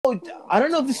I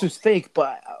don't know if this was fake,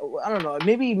 but I don't know.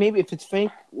 Maybe if it's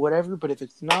fake, whatever. But if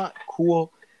it's not,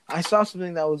 cool. I saw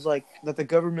something that was like that the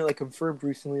government like confirmed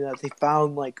recently that they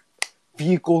found like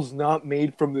vehicles not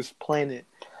made from this planet.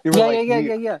 They were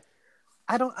Yeah.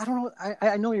 I don't know.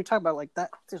 I know what you're talking about, like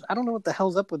that. I don't know what the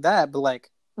hell's up with that, but like,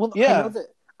 well, Yeah.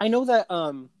 I know that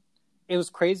it was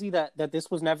crazy that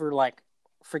this was never like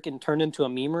freaking turned into a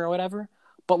meme or whatever.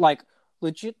 But like,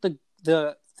 legit,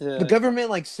 the government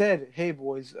like said, "Hey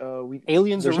boys,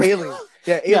 aliens are real." real.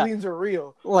 Yeah, aliens are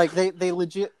real. Like they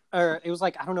legit, or it was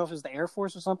like, I don't know if it was the Air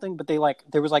Force or something, but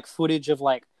there was like footage of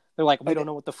like, they're like, we don't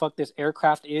know what the fuck this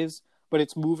aircraft is, but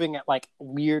it's moving at like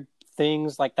weird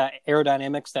things like that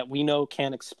aerodynamics that we know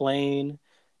can't explain,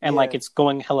 and like it's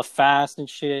going hella fast and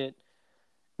shit.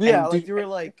 Yeah, and like you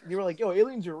were like, yo,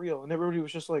 aliens are real, and everybody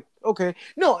was just like, okay,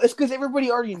 no, it's because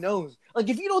everybody already knows. Like,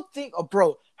 if you don't think,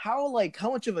 bro, how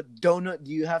much of a donut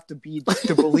do you have to be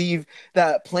to believe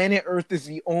that planet Earth is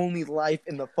the only life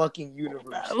in the fucking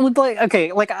universe? Like,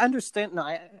 okay, like I understand. No,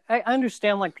 I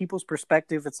understand like people's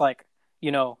perspective. It's like,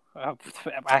 you know,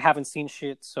 I haven't seen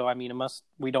shit, so I mean,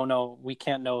 we don't know, we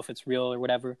can't know if it's real or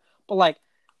whatever. But like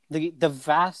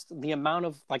the amount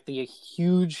of like the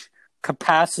huge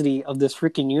capacity of this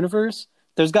freaking universe,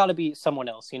 there's got to be someone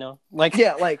else, you know? Like,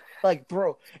 yeah, like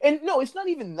bro, and no, it's not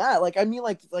even that. Like, I mean,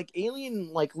 like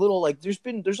alien, like little, like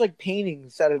there's like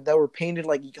paintings that were painted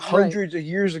like hundreds of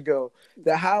years ago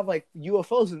that have like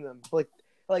UFOs in them.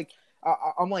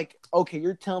 I'm like, okay,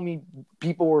 you're telling me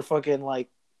people were fucking like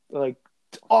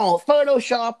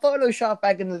Photoshop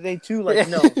back in the day too? Like,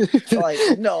 no, no,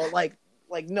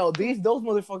 those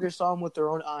motherfuckers saw them with their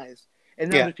own eyes. And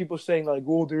now there's people saying like,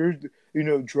 well, there's,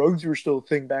 drugs were still a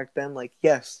thing back then. Like,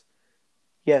 yes,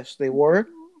 they were.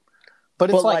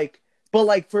 But it's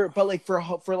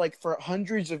for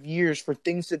hundreds of years, for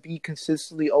things to be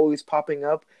consistently always popping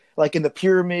up, like in the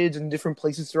pyramids and different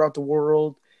places throughout the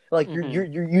world. Like,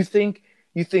 you think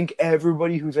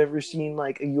everybody who's ever seen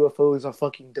like a UFO is a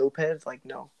fucking dopehead? It's like,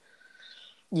 no.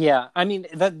 Yeah, I mean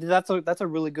that's a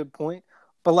really good point.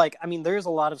 But like, I mean, there's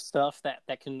a lot of stuff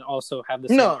that can also have the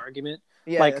same argument.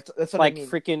 Yeah, like that's what like I mean.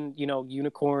 Freaking,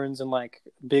 unicorns and like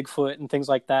Bigfoot and things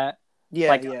like that. Yeah,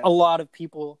 like a lot of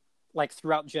people like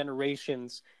throughout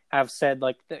generations have said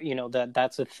like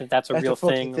that's a real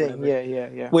thing.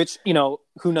 Yeah. Which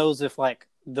who knows if like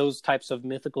those types of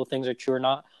mythical things are true or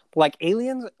not. But, like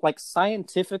aliens, like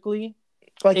scientifically,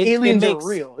 like aliens are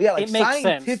real. Yeah, like it makes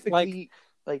scientifically,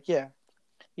 sense.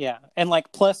 Yeah, and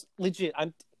like plus legit,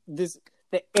 the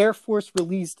Air Force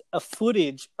released a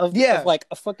footage of like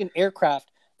a fucking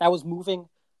aircraft that was moving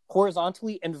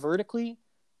horizontally and vertically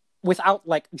without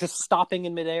like just stopping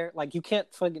in midair. Like you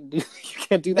can't do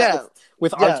that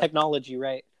with our technology,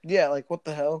 right? Yeah, like what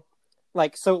the hell?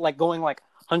 Like so, like going like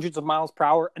hundreds of miles per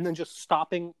hour and then just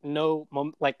stopping, no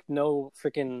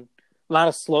freaking, not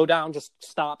a slowdown, just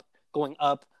stop, going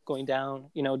up, going down,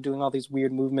 doing all these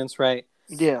weird movements, right?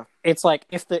 Yeah, it's like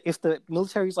if the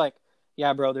military's like,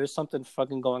 yeah, bro, there's something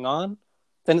fucking going on,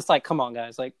 then it's like, come on,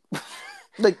 guys, like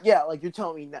like you're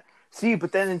telling me that. See,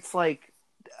 but then it's like,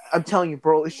 I'm telling you,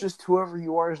 bro, it's just whoever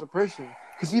you are as a person.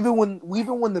 Because even when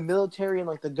the military and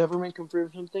like the government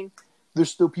confirm something, there's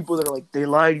still people that are like, they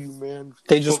lie to you, man.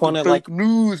 They just want to like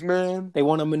news, man. They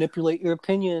want to manipulate your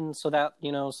opinion so that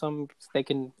they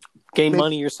can gain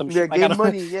money or some shit. Yeah, gain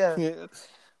money. Yeah.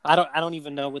 I don't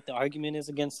even know what the argument is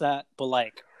against that, but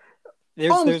like,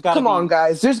 there's got to come on,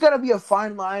 guys. There's got to be a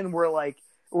fine line where I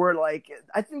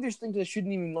think there's things that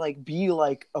shouldn't even like be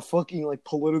like a fucking like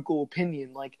political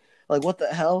opinion. Like what the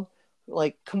hell?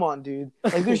 Like, come on, dude.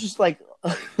 Like there's just like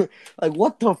like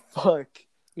what the fuck?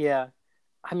 Yeah,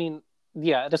 I mean,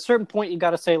 yeah. At a certain point, you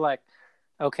got to say like,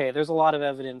 okay, there's a lot of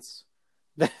evidence,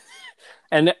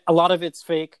 and a lot of it's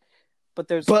fake, but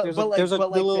there's a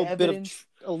little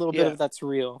bit of that's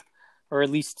real, or at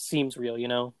least seems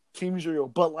real. Seems real,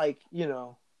 but like who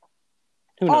knows?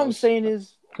 All I'm saying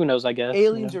is, who knows? I guess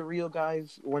aliens are real,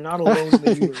 guys. We're not alone in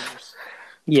the universe.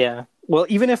 Yeah. Well,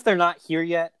 even if they're not here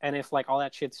yet, and if like all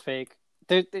that shit's fake,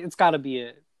 it's got to be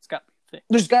a thing.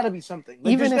 There's got to be something.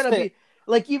 Like,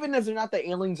 even if they're not the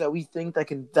aliens that we think that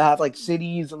have like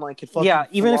cities and like can fucking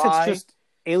even fly. if it's just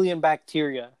alien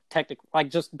bacteria, technically, like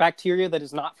just bacteria that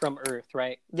is not from Earth,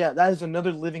 right? Yeah, that is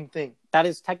another living thing. That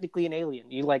is technically an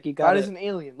alien. You got that is an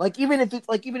alien. Like even if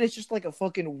it's just like a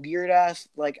fucking weird ass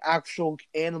like actual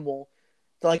animal,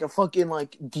 like a fucking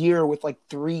like deer with like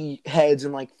 3 heads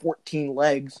and like 14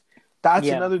 legs. That's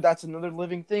another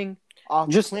living thing.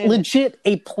 Just legit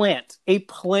a plant. A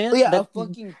plant. Yeah, a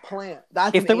fucking plant.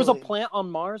 If there was a plant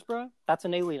on Mars, bro, that's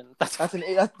an alien. That's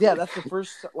the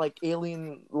first like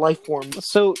alien life form.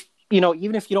 So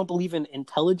even if you don't believe in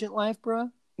intelligent life, bro,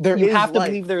 There you is have to life.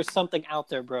 believe there's something out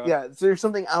there, bro. Yeah, there's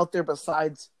something out there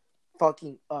besides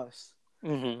fucking us.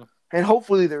 Mm-hmm. And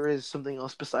hopefully there is something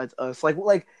else besides us.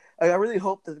 Like I really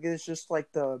hope that it's just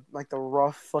like the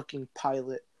rough fucking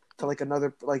pilot to like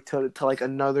another to like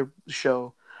another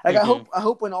show. Like Mm-hmm. I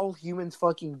hope when all humans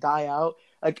fucking die out,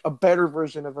 like a better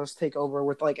version of us take over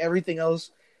with like everything else,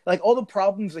 like all the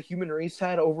problems the human race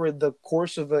had over the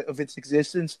course of its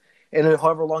existence and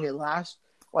however long it lasts.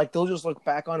 Like they'll just look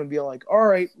back on and be like, all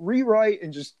right, rewrite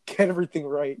and just get everything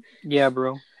right. Yeah,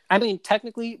 bro. I mean,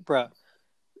 technically, bro,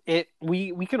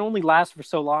 we can only last for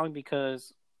so long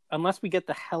because unless we get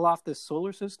the hell off this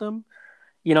solar system,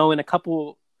 in a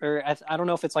couple, or I don't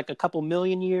know if it's like a couple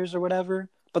million years or whatever,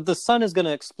 but the sun is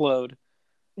gonna explode.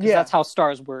 Yeah, that's how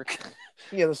stars work.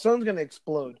 Yeah, the sun's gonna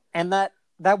explode, and that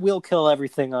will kill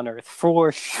everything on Earth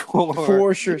for sure.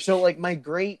 For sure. So like my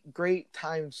great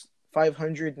times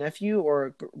 500 nephew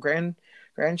or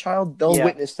grandchild, they'll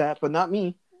witness that, but not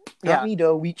me. Not me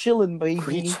though. We chilling,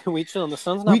 baby. We chilling. The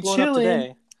sun's not blowing up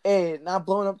today. Hey, not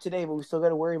blowing up today, but we still got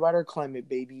to worry about our climate,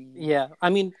 baby. Yeah, I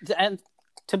mean, and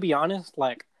to be honest,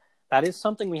 like that is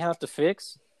something we have to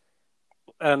fix,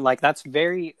 and like that is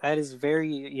very,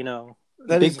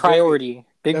 big priority.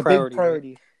 Big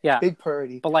priority. Yeah, big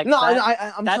priority. But like, no,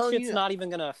 I'm that shit's not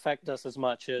even gonna affect us as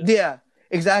much as. Yeah,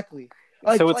 exactly.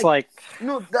 So it's like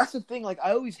no, that's the thing. Like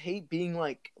I always hate being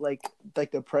like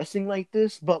depressing like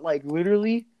this, but like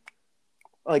literally,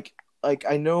 like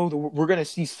I know we're gonna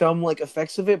see some like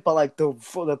effects of it, but like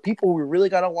the people we really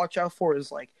gotta watch out for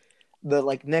is like the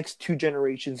like next 2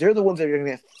 generations. They're the ones that are gonna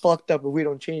get fucked up if we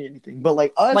don't change anything. But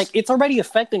like us, like it's already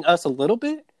affecting us a little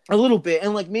bit,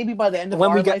 and like maybe by the end of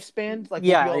our lifespan, like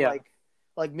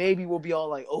like maybe we'll be all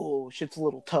like, oh, shit's a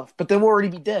little tough, but then we'll already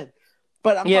be dead.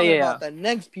 But I'm talking about the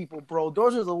next people, bro.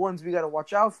 Those are the ones we gotta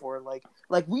watch out for.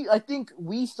 I think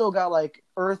we still got like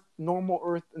normal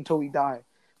Earth until we die.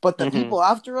 But the people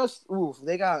after us, oof,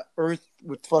 they got Earth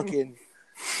with fucking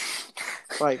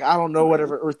like I don't know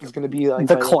whatever Earth is gonna be like.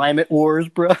 The climate wars,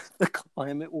 bro. The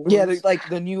climate wars. Yeah, like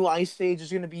the new ice age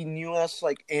is gonna be new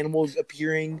like animals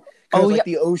appearing.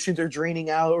 The oceans are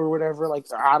draining out or whatever. Like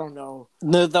I don't know.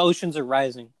 The oceans are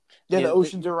rising. Yeah, the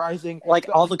oceans are rising. Like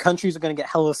all the countries are gonna get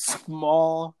hella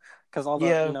small because all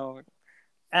the I don't know.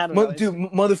 Dude,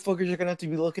 motherfuckers are gonna have to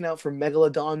be looking out for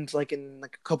megalodons like in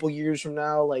like a couple years from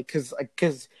now, like because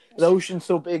the ocean's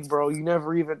so big, bro. You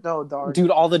never even know, dog.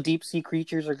 Dude, all the deep sea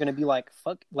creatures are gonna be like,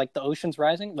 "Fuck!" Like the ocean's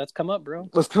rising. Let's come up, bro.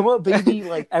 Let's come up, baby.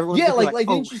 Like everyone's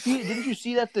didn't you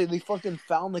see that they fucking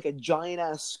found like a giant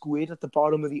ass squid at the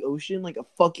bottom of the ocean, like a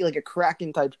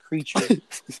kraken type creature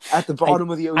at the bottom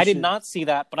of the ocean. I did not see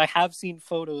that, but I have seen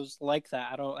photos like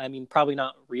that. I mean, probably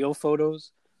not real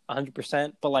photos.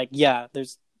 100%, but like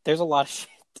there's a lot of shit.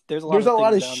 There's a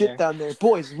lot of shit down there.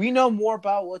 Boys, we know more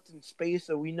about what's in space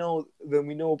than we know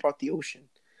about the ocean.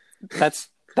 That's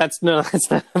not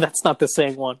the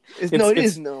same one. It's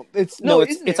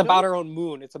about our own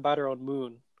moon. It's about our own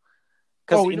moon.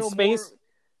 Because in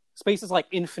space is like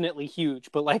infinitely huge,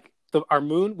 but like our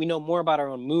moon, we know more about our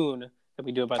own moon than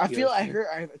we do about the ocean.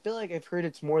 I feel like I've heard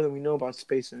it's more than we know about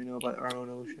space than we know about our own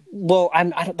ocean. Well,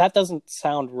 that doesn't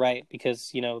sound right because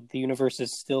the universe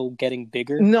is still getting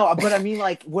bigger. No, but I mean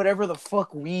like whatever the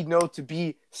fuck we know to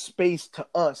be space to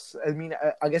us. I mean,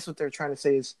 I guess what they're trying to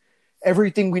say is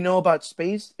everything we know about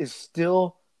space is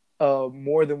still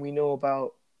more than we know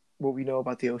about what we know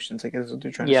about the oceans. I guess is what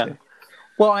they're trying to say.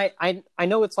 Well, I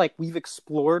know it's like we've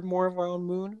explored more of our own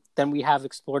moon than we have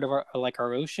explored of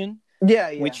our ocean.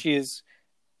 Yeah. Which is,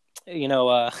 I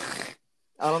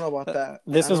don't know about that.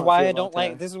 This is why I don't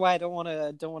want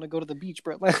to go to the beach,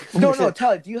 bro. No,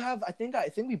 tell it. Do you have? I think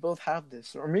we both have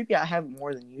this, or maybe I have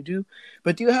more than you do.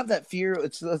 But do you have that fear?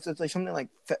 It's like something like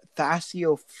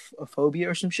thalassophobia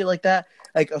or some shit like that,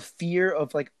 like a fear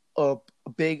of like a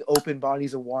big open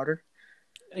bodies of water.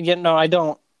 Yeah, no, I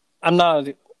don't. I'm not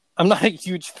a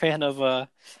huge fan of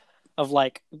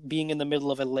like being in the middle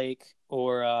of a lake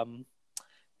or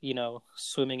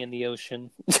swimming in the ocean.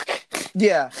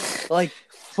 Yeah, like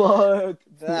fuck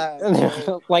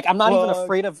that. Like I'm not even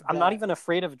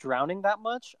afraid of drowning that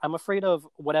much. I'm afraid of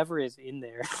whatever is in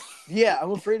there. Yeah,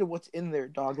 I'm afraid of what's in there,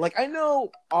 dog. Like I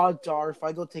know odds are if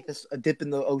I go take a dip in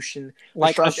the ocean,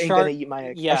 like a shark ain't gonna eat my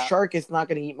ass. Yeah. A shark is not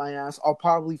gonna eat my ass. I'll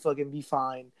probably fucking be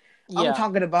fine. Yeah. I'm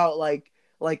talking about like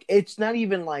it's not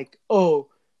even like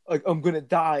like I'm gonna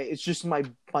die. It's just my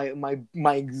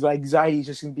anxiety is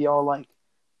just gonna be all like,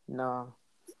 nah.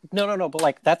 No. But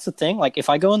like that's the thing. Like if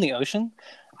I go in the ocean,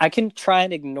 I can try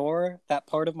and ignore that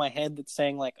part of my head that's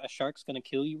saying like a shark's gonna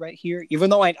kill you right here, even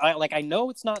though I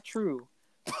know it's not true.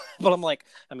 But I'm like,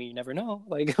 I mean, you never know.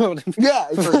 Like, Yeah,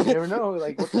 it's like, you never know.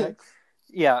 Like, what the heck?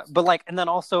 yeah, but like, and then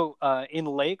also in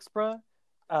lakes, bro.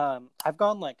 I've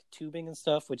gone like tubing and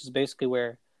stuff, which is basically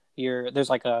where there's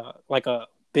like a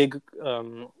big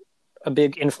a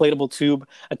big inflatable tube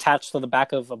attached to the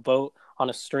back of a boat on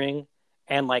a string,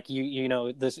 and like you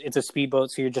know this it's a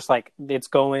speedboat, so you're just like it's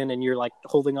going and you're like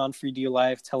holding on for dear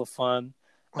life. It's hella fun,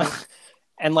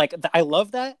 and like I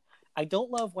love that. I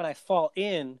don't love when I fall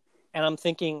in and I'm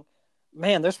thinking,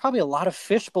 man, there's probably a lot of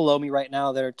fish below me right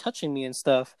now that are touching me and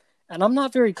stuff, and I'm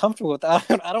not very comfortable with that.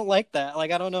 I don't like that.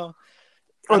 Like I don't know.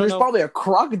 Or there's probably a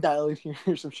crocodile in here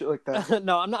or some shit like that.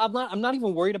 No, I'm not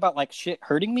even worried about like shit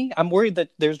hurting me. I'm worried that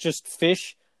there's just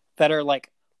fish that are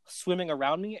like swimming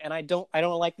around me, and I don't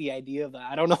like the idea of that.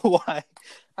 I don't know why.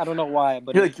 I don't know why,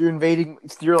 but You're invading.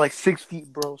 You're like 6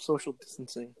 feet, bro. Social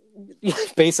distancing.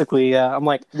 Basically, yeah. I'm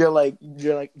like, you're like,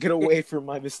 get away from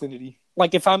my vicinity.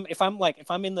 Like if I'm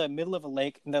in the middle of a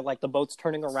lake and then like the boat's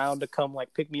turning around to come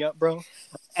like pick me up, bro,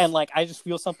 and like I just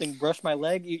feel something brush my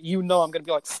leg, you know I'm gonna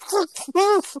be like,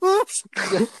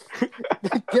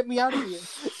 get me out of here.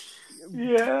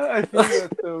 Yeah, I feel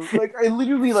that though. Like I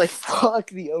literally like fuck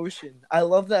the ocean. I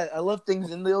love that. I love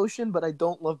things in the ocean, but I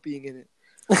don't love being in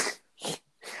it.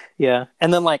 Yeah,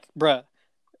 and then like, bruh,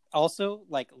 also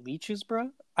like leeches,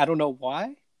 bruh. I don't know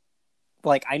why.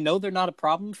 Like I know they're not a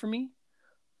problem for me.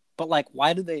 But like,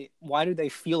 why do they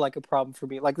feel like a problem for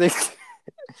me? Like they,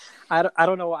 I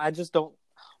don't know. I just don't.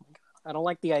 Oh my God, I don't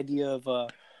like the idea of a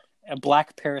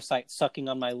black parasite sucking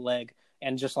on my leg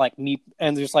and just like me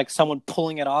and there's like someone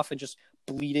pulling it off and just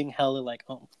bleeding hella. Like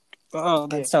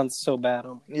that sounds so bad.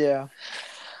 Oh my God. Yeah.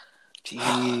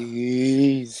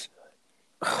 Jeez.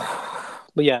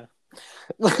 But yeah.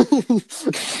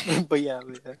 but yeah.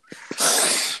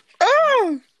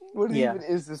 What even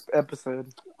is this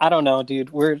episode? I don't know, dude.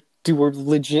 We're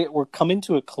legit. We're coming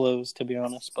to a close, to be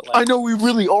honest. But like, I know we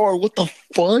really are. What the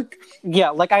fuck?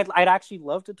 Yeah, like I'd actually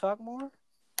love to talk more,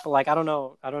 but like I don't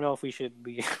know if we should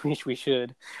be. we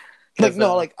should. Like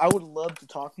no, like I would love to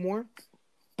talk more,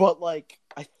 but like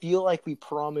I feel like we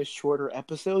promised shorter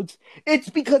episodes. It's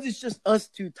because it's just us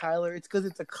two, Tyler. It's because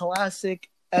it's a classic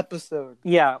episode.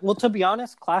 Yeah, well, to be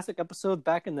honest, classic episode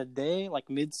back in the day, like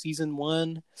mid-season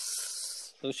 1.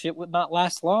 Those shit would not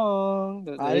last long.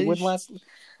 They wouldn't last.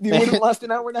 They wouldn't last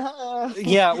an hour and a half.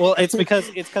 Yeah, well, it's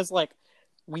because like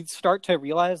we start to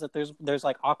realize that there's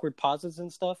like awkward pauses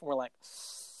and stuff, and we're like,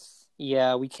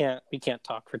 yeah, we can't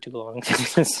talk for too long.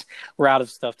 We're out of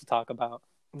stuff to talk about.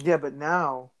 Yeah, but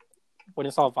now when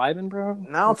it's all vibing, bro.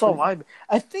 Now it's all vibing.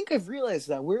 I think I've realized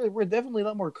that we're definitely a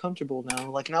lot more comfortable now.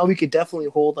 Like now we could definitely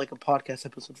hold like a podcast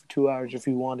episode for 2 hours if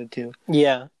we wanted to.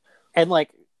 Yeah, and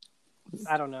like.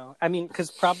 I don't know. I mean,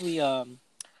 because probably, fuck,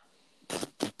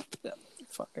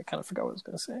 I kind of forgot what I was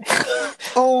going to say.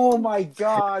 Oh my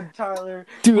God, Tyler.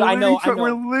 Dude, I know.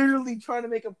 We're literally trying to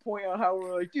make a point on how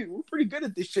we're like, dude, we're pretty good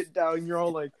at this shit now. And you're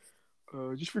all like,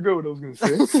 just forgot what I was going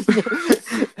to say.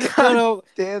 I don't know.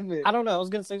 Damn it. I don't know. I was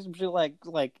going to say some shit like,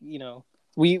 you know,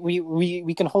 we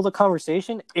can hold a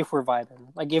conversation if we're vibing.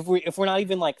 Like if we're not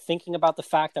even like thinking about the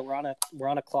fact that we're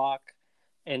on a clock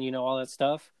and, you know, all that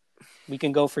stuff. We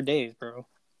can go for days, bro.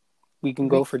 We can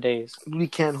go for days. We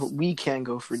can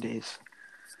go for days.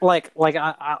 Like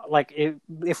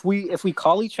if we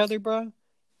call each other, bro,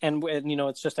 and you know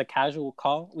it's just a casual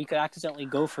call, we could accidentally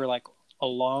go for like a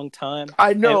long time.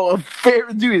 I know,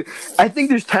 dude. I think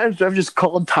there's times where I've just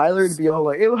called Tyler to be all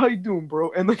like, "Hey, how you doing,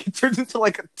 bro?" And like it turns into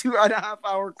like a 2.5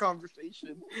 hour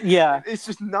conversation. Yeah, it's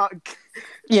just not.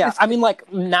 Yeah, I mean,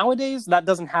 like nowadays that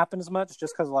doesn't happen as much,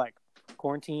 just because like.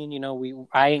 Quarantine, you know,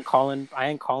 I ain't calling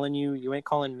you, you ain't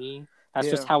calling me. That's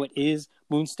just how it is.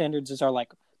 Moon Standards is our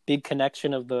like big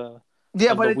connection of the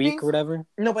week or whatever.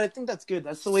 No, but I think that's good.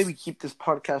 That's the way we keep this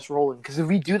podcast rolling. Because if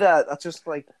we do that, that's just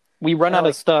like we run out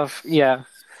of stuff. Yeah.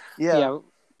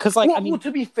 Because like well,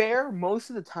 to be fair, most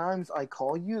of the times I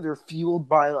call you, they're fueled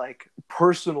by like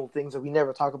personal things that we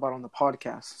never talk about on the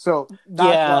podcast. So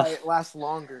that's why it lasts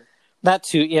longer. That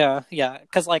too, yeah.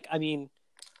 Because like I mean.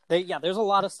 There's a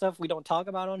lot of stuff we don't talk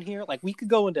about on here. Like we could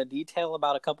go into detail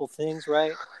about a couple things,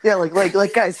 right? Yeah,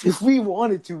 like guys, if we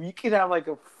wanted to, we could have like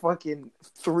a fucking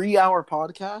 3-hour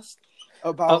podcast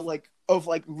about of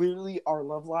literally our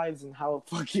love lives and how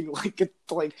fucking we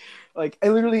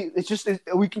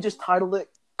can just title it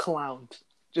Clown.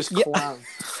 Just clown.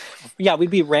 Yeah, we'd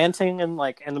be ranting and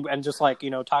like and just like, you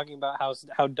know, talking about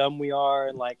how dumb we are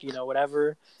and like, you know,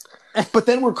 whatever. But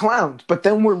then we're clowned. But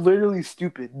then we're literally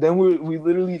stupid. Then we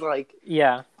literally like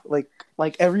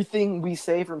like everything we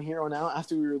say from here on out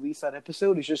after we release that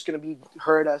episode is just gonna be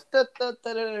heard as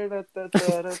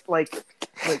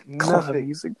like nothing,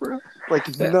 music, bro.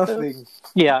 like nothing.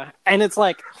 Yeah, and it's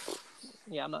like,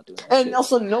 yeah, I'm not doing that. And shit.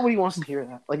 also, nobody wants to hear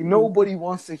that. Like nobody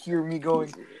wants to hear me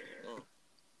going.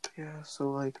 Yeah,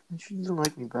 so like she doesn't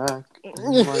like me back. And,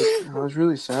 like I was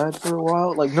really sad for a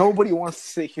while. Like nobody wants to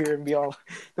sit here and be all.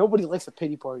 Nobody likes a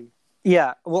pity party.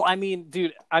 Yeah, well, I mean,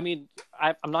 dude, I'm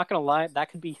not gonna lie, that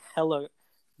could be hella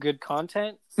good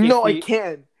content. No, it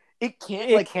can. It can't.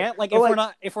 It like, can't. Like,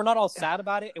 like, if we're not all sad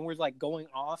about it and we're like going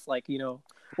off, like, you know,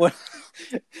 what,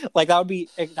 like that would be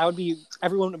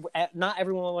everyone. Not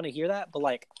everyone would want to hear that, but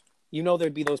like, you know,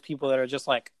 there'd be those people that are just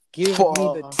like, give me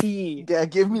the tea. Yeah,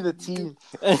 give me the tea.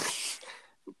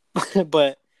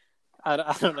 But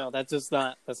I don't know. That's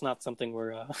not something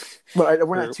we're. But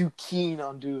we're not too keen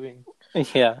on doing.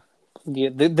 Yeah. Yeah,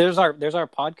 there's our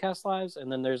podcast lives,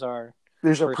 and then there's our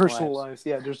personal lives.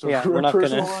 Yeah, there's our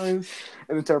personal lives,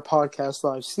 and it's our podcast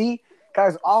lives. See,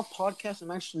 guys, off podcast, I'm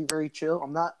actually very chill.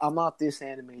 I'm not this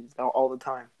animated all the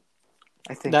time.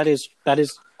 I think that is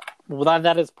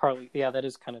partly, yeah, that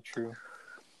is kind of true.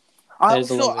 I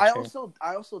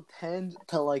also tend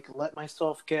to like let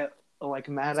myself get like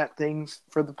mad at things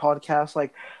for the podcast,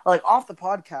 like off the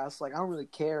podcast, like I don't really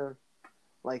care.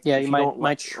 Like, yeah, you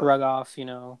might shrug off, you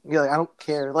know. Yeah, like, I don't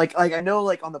care. Like I know,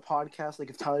 like on the podcast, like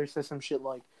if Tyler says some shit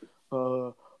like,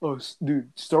 "Oh,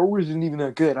 dude, Star Wars isn't even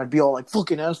that good," I'd be all like,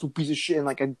 "Fucking asshole, piece of shit," and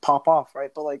like I'd pop off,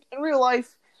 right? But like in real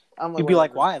life, I'm like, you'd be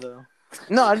like, "Why though?"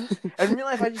 No, in real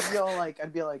life, I'd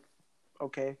be like,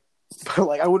 okay, but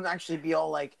like I wouldn't actually be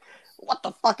all like, "What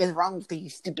the fuck is wrong with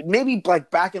you, stupid?" Maybe like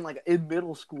back in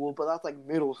middle school, but that's like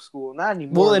middle school, not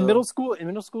anymore. Well, in middle school,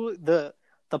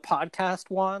 the podcast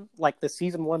one, like the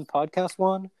season 1 podcast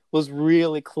one, was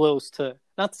really close to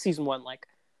not the season 1, like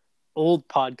old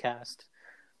podcast.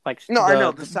 Like no, I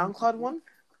know the SoundCloud one.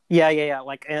 Yeah.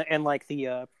 Like and like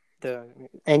the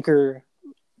Anchor,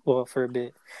 well, for a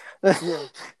bit.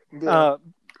 Yeah.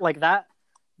 Like that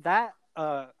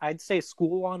I'd say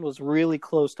school one was really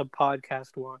close to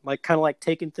podcast one. Like kind of like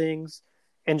taking things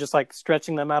and just like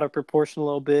stretching them out of proportion a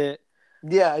little bit.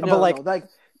 Yeah, I know.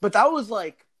 But that was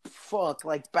like. Fuck,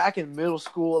 like back in middle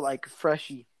school, like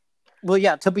freshie. Well,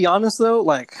 yeah. To be honest, though,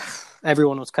 like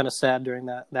everyone was kind of sad during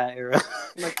that era.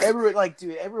 Like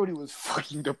everybody was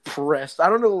fucking depressed. I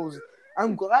don't know.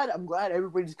 I'm glad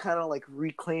everybody's kind of like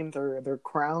reclaimed their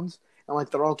crowns and like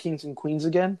they're all kings and queens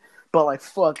again. But like,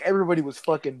 fuck, everybody was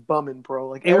fucking bumming, bro.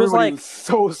 Like everybody was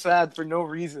so sad for no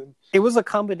reason. It was a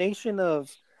combination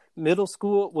of middle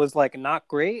school was like not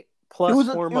great. Plus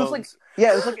hormones.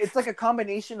 It's like a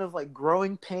combination of like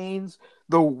growing pains,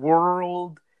 the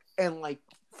world, and like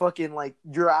fucking like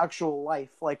your actual life.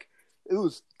 Like it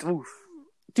was oof.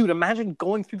 Dude, imagine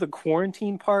going through the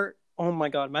quarantine part. Oh my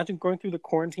god, imagine going through the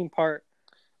quarantine part.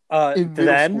 In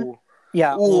middle school.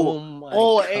 Yeah.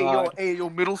 Hey,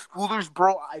 middle schoolers,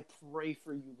 bro. I pray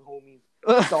for you, homies.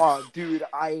 Dog, dude,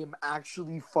 I am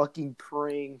actually fucking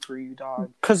praying for you,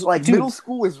 dog. Because like middle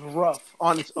school is rough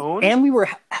on its own, and we were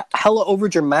hella over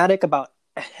dramatic about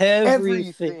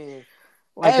everything.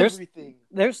 Like, everything.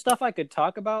 There's stuff I could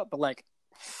talk about, but like,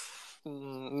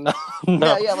 no.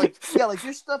 Yeah, like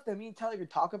there's stuff that me and Tyler could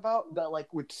talk about that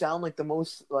like would sound like the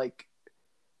most like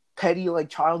petty, like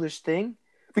childish thing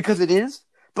because it is.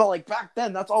 But like back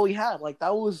then, that's all we had. Like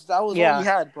that was all we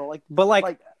had, bro. Like, but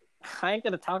like I ain't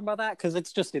gonna talk about that because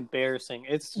it's just embarrassing.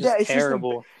 It's just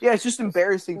terrible. It's just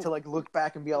embarrassing to like look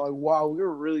back and be like, "Wow, we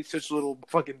were really such little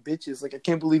fucking bitches." Like, I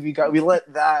can't believe we let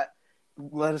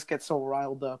us get so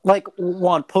riled up. Like,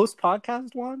 one post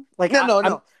podcast one. Like,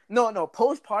 no.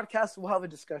 Post podcast, we'll have a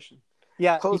discussion.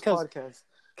 Yeah, post podcast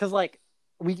because like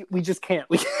we just can't.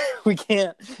 We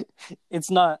can't. It's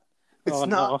not.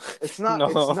 It's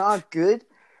not good.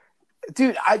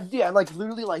 Dude,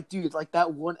 literally, like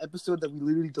that one episode that we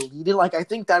literally deleted. Like, I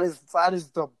think that is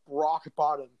the rock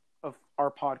bottom of our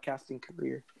podcasting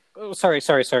career. Oh, sorry.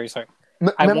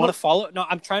 I want to follow. No,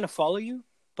 I'm trying to follow you,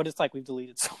 but it's like we've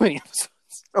deleted so many episodes.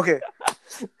 Okay,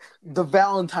 the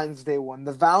Valentine's Day one,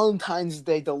 the Valentine's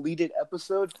Day deleted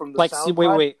episode from the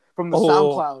SoundCloud. From the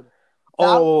SoundCloud.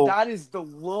 That is the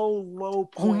low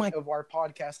point of our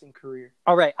podcasting career.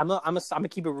 All right, I'm gonna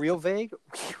keep it real vague.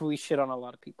 We shit on a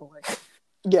lot of people. Like,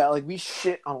 yeah, like we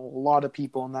shit on a lot of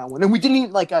people on that one, and we didn't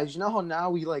even guys. You know how now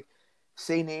we like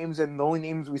say names, and the only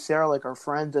names we say are like our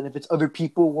friends, and if it's other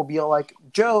people, we'll be all like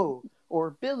Joe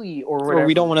or Billy or whatever. Or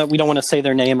we don't want to say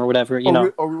their name or whatever. You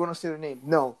know, or we want to say their name.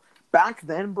 No, back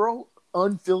then, bro.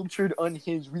 Unfiltered,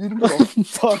 unhinged. We didn't give a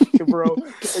fuck, bro.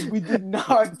 Like, we did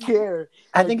not care.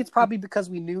 I think it's probably because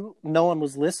we knew no one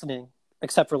was listening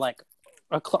except for like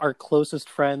our closest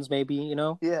friends, maybe, you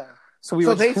know. Yeah. So we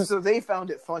were So they found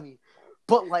it funny,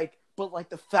 but like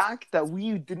the fact that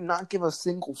we did not give a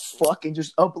single fuck and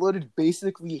just uploaded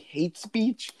basically hate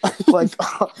speech, like,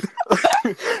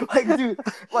 like dude,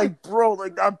 like bro,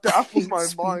 like that baffles my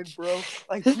mind, bro.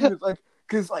 Like dude, like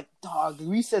because like dog,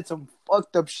 we said some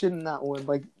fucked up shit in that one,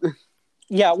 like.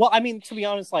 Yeah, well, I mean, to be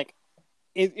honest, like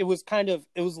it was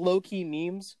low key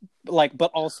memes, like, but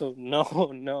also no.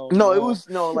 It was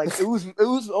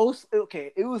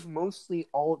okay. It was mostly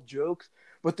all jokes,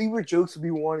 but they were jokes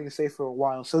we wanted to say for a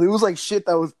while. So it was like shit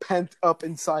that was pent up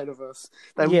inside of us.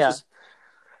 That yeah, was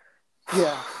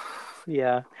just...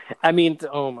 yeah. I mean,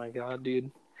 oh my god, dude,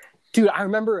 I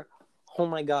remember. Oh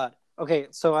my god. Okay,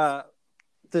 so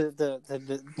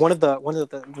the one of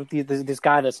the this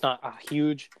guy that's not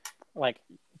huge, like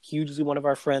hugely one of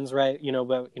our friends, right? You know,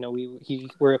 but you know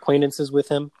we're acquaintances with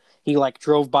him. He like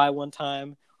drove by one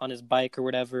time on his bike or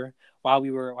whatever while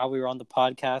we were on the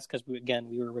podcast because we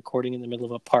were recording in the middle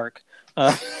of a park.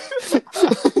 Yeah.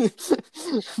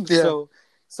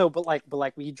 So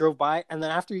but he drove by, and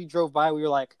then after he drove by, we were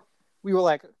like,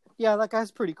 yeah, that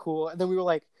guy's pretty cool. And then we were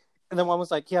like, and then one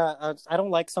was like, yeah, I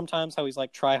don't like sometimes how he's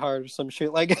like try hard or some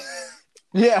shit like.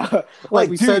 Yeah, like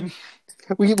we dude. said.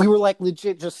 We were like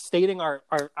legit just stating our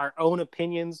own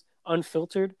opinions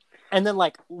unfiltered, and then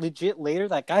like legit later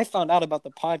that guy found out about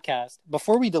the podcast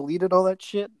before we deleted all that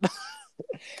shit.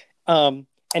 And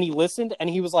he listened and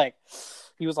he was like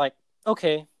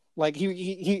okay, like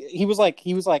he was like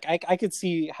I could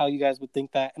see how you guys would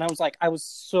think that, and it was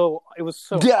so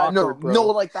yeah, awkward, bro. no,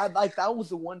 like that was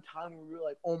the one time we were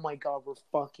like, oh my god, we're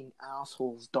fucking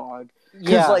assholes, dog.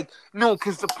 Yeah,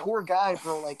 because the poor guy,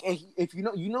 bro, like, hey, if you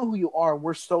know who you are,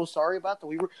 we're so sorry about that.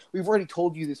 We've already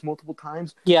told you this multiple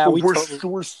times. Yeah,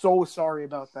 we're so sorry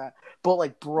about that. But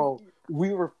like, bro,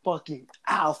 we were fucking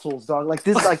assholes, dog. Like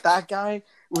this, like that guy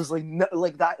was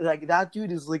that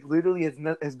dude is like literally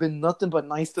has been nothing but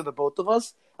nice to the both of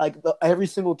us. Like every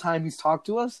single time he's talked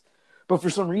to us. But for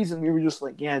some reason, we were just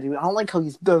like, yeah, dude, I don't like how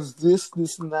he does this,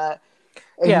 and that.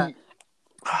 And yeah.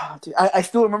 Dude, I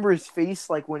still remember his face,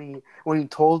 like when he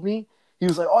told me, he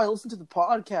was like, "Oh, I listened to the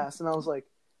podcast," and I was like,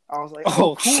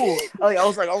 "Oh, cool." I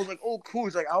was like, "Oh, cool."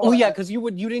 He's like, "Oh yeah," because you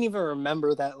didn't even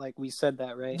remember that, like we said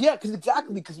that, right? Yeah,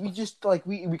 because we just like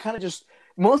we kind of just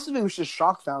most of it was just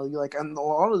shock value, like, and a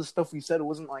lot of the stuff we said it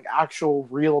wasn't like actual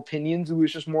real opinions. It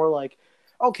was just more like,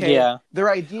 okay, yeah, there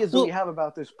are ideas that we have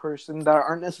about this person that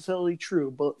aren't necessarily true,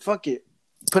 but fuck it,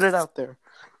 put it out there.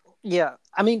 Yeah,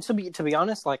 I mean, to be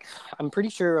honest, like I'm pretty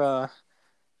sure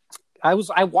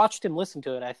I watched him listen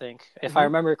to it. I think if I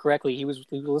remember correctly, he was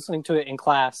listening to it in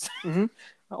class,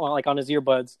 like on his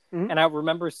earbuds, and I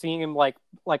remember seeing him like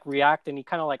react, and he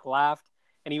kind of like laughed,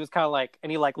 and he was kind of like,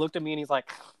 and he like looked at me, and he's like,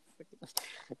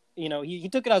 you know, he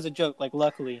took it as a joke. Like,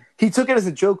 luckily, he took it as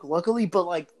a joke. Luckily, but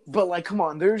like, come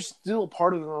on, there's still a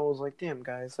part of him. I was like, damn,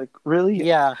 guys, like, really?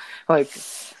 Yeah,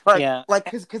 yeah,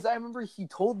 like, because I remember he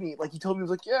told me, he was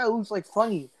like, yeah, it was like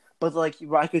funny, but like,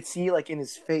 I could see like in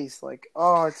his face, like,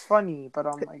 oh, it's funny, but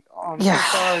I'm like, oh, I'm so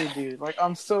sorry, dude. Like,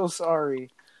 I'm so sorry.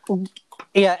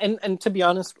 Yeah, and to be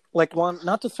honest, like,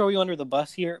 not to throw you under the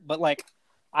bus here, but like,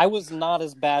 I was not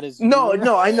as bad as you. No,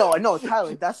 I know,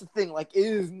 Tyler. That's the thing. Like, it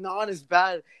is not as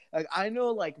bad. Like, I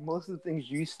know, like, most of the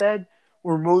things you said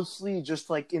were mostly just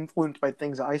like influenced by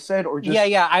things I said, or just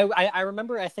I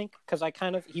remember. I think because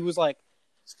he was like,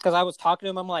 because I was talking to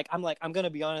him. I'm gonna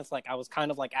be honest. Like, I was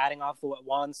kind of like adding off of what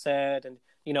Juan said, and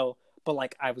you know, but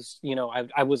like I was, you know,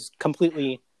 I was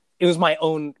completely. It was my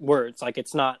own words. Like,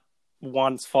 it's not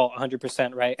Juan's fault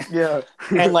 100%, right? Yeah.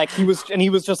 And like he was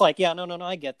just like, yeah, no,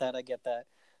 I get that.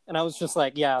 And I was just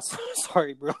like, yeah,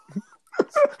 sorry, bro.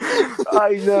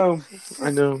 I know.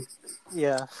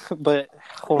 Yeah, but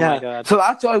my god. So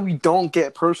that's why we don't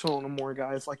get personal anymore,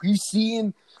 guys. Like, we've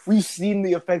seen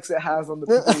the effects it has on the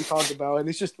people we talk about, and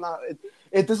it's just not.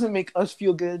 It doesn't make us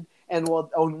feel good. And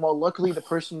while luckily the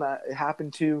person that it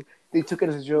happened to, they took it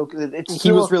as a joke.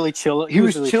 He was really chill. He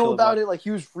was really chill about it. Like,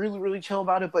 he was really, really chill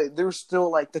about it. But there was still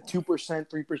like the 2%,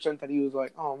 3% that he was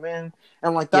like, oh man,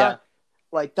 and like that. Yeah.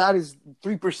 Like, that is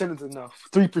 3% is enough.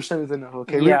 3% is enough.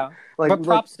 Okay. Yeah. But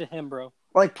props to him, bro.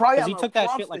 Like, probably he took that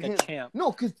shit like a champ.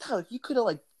 No, because Tyler, he could have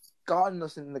like gotten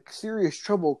us in like serious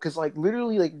trouble. Because like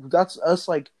literally, like that's us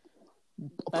like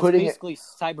putting basically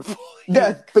cyberbullying.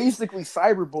 Yeah, basically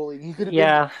cyberbullying. He could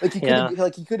have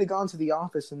he could have gone to the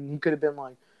office and he could have been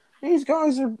like, these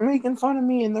guys are making fun of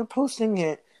me and they're posting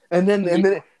it. And then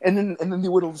they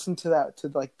would have listened to that, to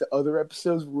like the other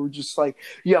episodes where we're just like,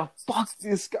 yeah, fuck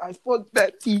this guy, fuck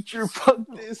that teacher, fuck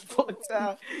this, fuck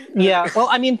that. Yeah, well,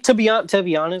 I mean, to be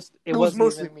honest, it was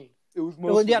mostly me. It was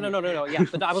Well, mostly yeah, no. Yeah,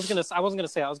 but I was gonna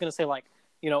say like,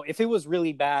 if it was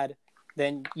really bad,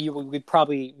 then we'd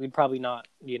probably not,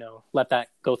 let that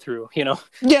go through. Yeah,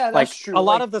 Like that's true. a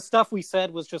lot Like, of the stuff we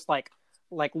said was just like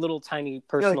little tiny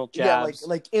personal yeah, jabs.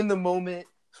 like in the moment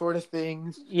sort of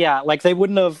things. Yeah, like they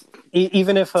wouldn't have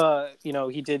even if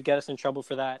he did get us in trouble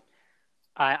for that.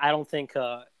 I don't think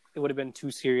it would have been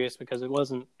too serious because it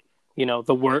wasn't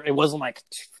the word. It wasn't like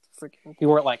freaking. You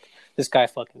weren't like this guy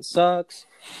fucking sucks.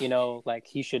 Like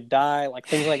he should die. Like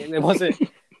things like it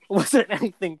wasn't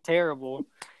anything terrible.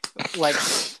 Like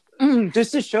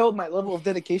Just to show my level of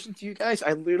dedication to you guys,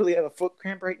 I literally have a foot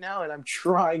cramp right now, and I'm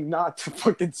trying not to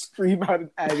fucking scream out in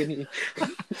agony.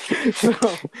 So,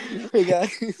 hey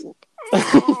guys,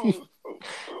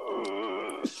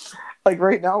 like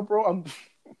right now, bro, I'm.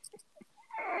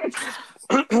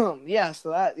 I'm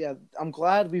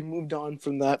glad we've moved on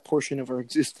from that portion of our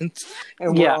existence,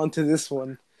 and we're on to this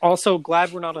one. Also,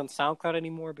 glad we're not on SoundCloud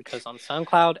anymore because on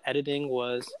SoundCloud editing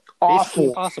was Awful. basically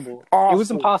impossible. Awful. It was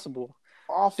impossible.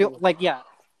 Awful. I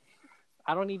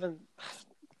don't even.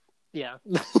 Yeah.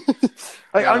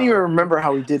 I don't even remember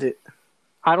how we did it.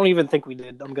 I don't even think we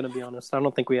did. I'm gonna be honest. I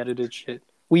don't think we edited shit.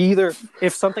 We either,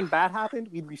 if something bad happened,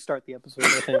 we'd restart the episode. I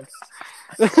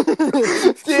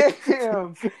think.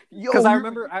 Damn. Because I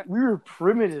remember we were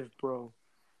primitive, bro.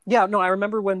 Yeah, no, I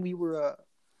remember when we were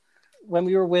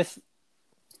we were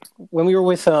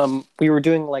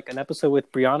doing like an episode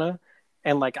with Brianna,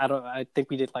 and like I think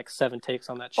we did like 7 takes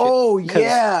on that shit. Oh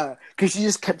yeah, because she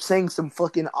just kept saying some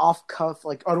fucking off cuff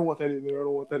like, I don't want that in there. I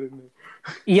don't want that in there.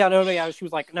 Yeah, no, yeah. She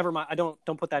was like, never mind.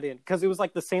 Don't put that in, because it was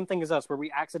like the same thing as us, where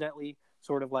we accidentally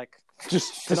sort of like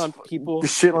just shit on people.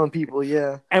 Shit on people,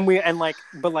 yeah. But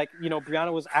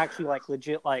Brianna was actually like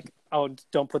legit like, oh,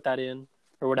 don't put that in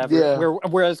or whatever. Yeah.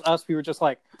 Whereas us, we were just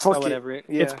like, fuck whatever. It.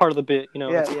 It's part of the bit,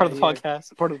 Yeah, it's part of the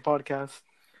podcast. Part of the podcast.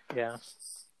 Yeah.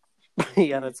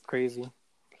 Yeah, that's crazy.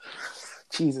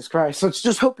 Jesus Christ. So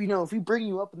just hope if we bring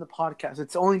you up in the podcast,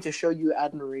 it's only to show you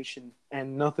admiration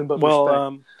and nothing but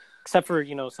respect. Except for,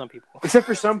 some people. Except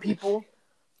for some people.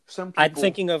 I'm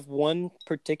thinking of one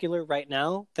particular right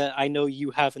now that I know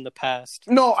you have in the past.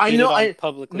 No, I know.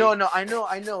 Publicly. No, I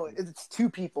know. It's 2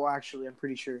 people, actually. I'm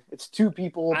pretty sure. It's 2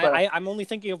 people. But... I'm only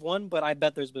thinking of one, but I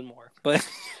bet there's been more. But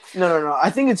No. I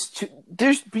think it's 2.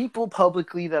 There's people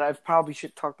publicly that I've probably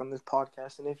should talk on this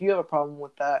podcast. And if you have a problem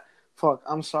with that, fuck,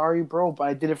 I'm sorry, bro, but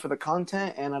I did it for the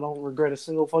content, and I don't regret a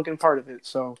single fucking part of it.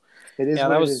 So it is. Yeah,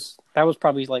 that was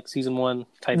probably like season 1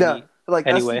 type. Yeah, like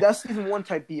anyway, that's season 1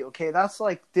 type B. Okay, that's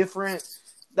like different.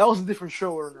 That was a different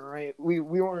showrunner, right? We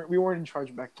weren't in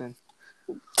charge back then.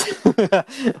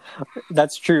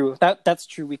 That's true. That's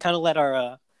true. We kind of let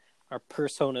our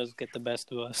personas get the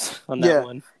best of us on that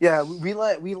one. Yeah, we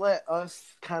let us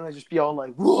kind of just be all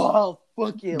like, whoa,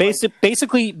 fuck it.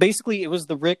 Basically, it was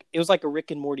like a Rick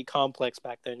and Morty complex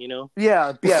back then,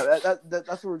 Yeah. That's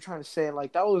what we're trying to say.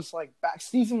 Like that was like back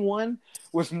season 1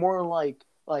 was more like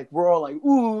we're all like,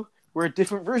 ooh, we're a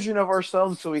different version of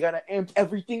ourselves, so we gotta amp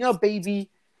everything up, baby.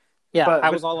 Yeah, I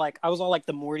was all like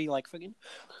the Morty, like fucking,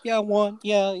 yeah, one,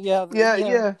 yeah,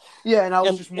 and I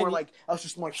was just more like,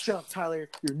 shut up, Tyler,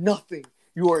 you're nothing,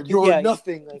 you're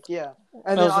nothing, like, yeah,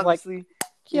 and then honestly, like,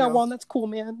 yeah, Juan, that's cool,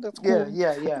 man, that's cool,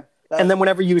 yeah. And then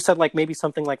whenever you said like maybe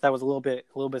something like that was a little bit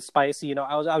spicy,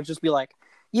 I would just be like,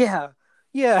 yeah.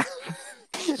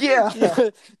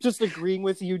 Just agreeing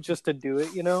with you just to do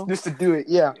it, just to do it,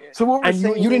 yeah. So what we're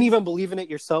saying, you didn't even believe in it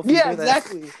yourself. Yeah,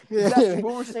 exactly. What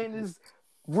we're saying is,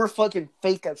 we're fucking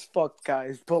fake as fuck,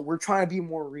 guys, but we're trying to be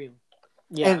more real.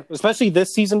 Yeah, and especially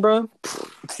this season, bro.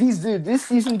 This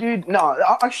season, dude. No,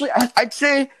 actually, I'd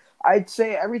say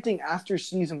everything after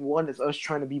season 1 is us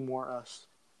trying to be more us.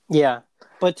 Yeah,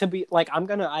 but to be like, I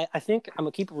think I'm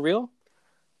gonna keep it real.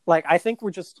 Like, I think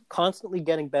we're just constantly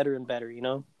getting better and better,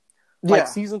 Like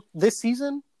this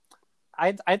season,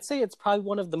 I'd say it's probably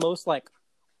one of the most like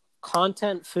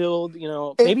content filled,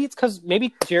 maybe it's because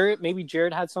maybe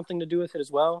Jared had something to do with it as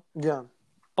well. Yeah,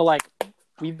 but like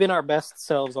we've been our best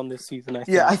selves on this season. I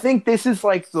think. Yeah, I think this is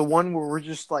like the one where we're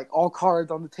just like all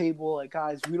cards on the table, like,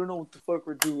 guys, we don't know what the fuck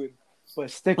we're doing, but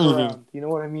stick around. You know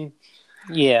what I mean?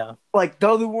 Yeah. Like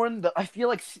the other one, I feel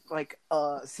like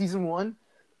season 1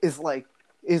 is like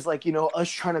us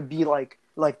trying to be like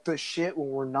the shit when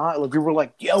we're not. Like we were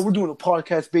like, yeah, we're doing a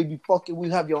podcast, baby. Fuck it,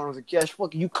 we have y'all. I was like, yeah,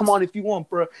 fuck it, you come on if you want,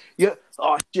 bro. Yeah,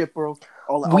 oh shit, bro.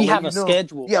 We have a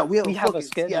schedule. Yeah, we have a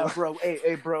schedule. Yeah, bro.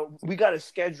 Hey, bro, we got a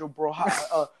schedule, bro.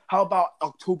 How about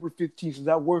October 15th? Does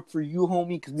that work for you,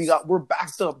 homie? Because we're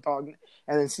backed up, dog.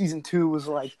 And then season 2 was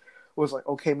like,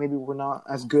 okay, maybe we're not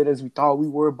as good as we thought we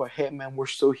were, but hey, man, we're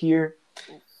still here.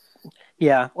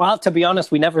 Yeah. Well, to be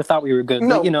honest, we never thought we were good.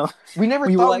 No, But, you know, we never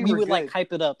we thought would we were like good.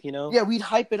 hype it up, you know? Yeah, we'd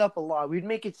hype it up a lot. We'd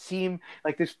make it seem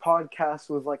like this podcast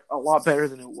was like a lot better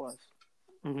than it was,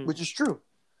 which is true.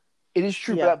 It is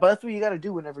true, Yeah. but that's what you got to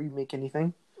do whenever you make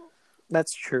anything.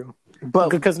 That's true. But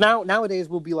Because nowadays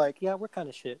we'll be like, yeah, we're kind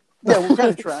of shit. yeah, we're kind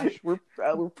of trash.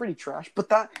 We're pretty trash. But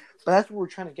that's what we're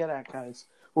trying to get at, guys.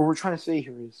 What we're trying to say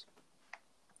here is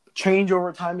change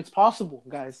over time. It's possible,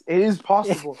 guys. It is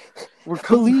possible.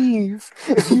 Believe.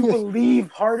 If you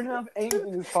believe hard enough,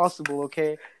 anything is possible.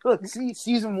 Okay. Look, see,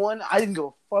 season 1, I didn't give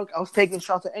a fuck. I was taking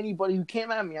shots at anybody who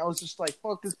came at me. I was just like,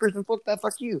 fuck this person, fuck that,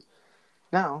 fuck you.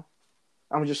 Now,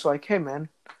 I'm just like, hey man,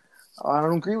 I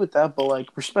don't agree with that, but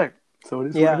like respect. So it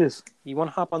is what it is. You want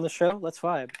to hop on the show? Let's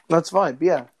vibe. Let's vibe,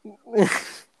 yeah.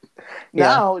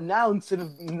 Now instead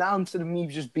of me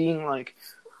just being like,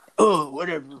 oh,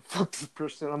 whatever, fuck this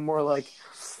person, I'm more like,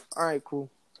 all right,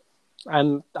 cool.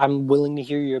 I'm willing to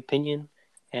hear your opinion,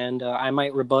 and I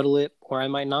might rebuttal it or I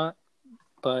might not,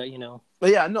 but you know.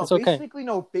 But yeah, no, it's okay.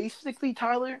 basically,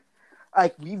 Tyler,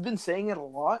 like we've been saying it a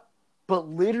lot, but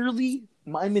literally,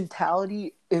 my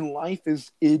mentality in life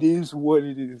is it is what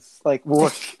it is. Like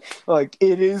what, like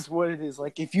it is what it is.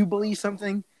 Like if you believe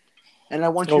something, and I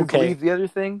want you to believe the other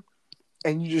thing,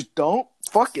 and you just don't,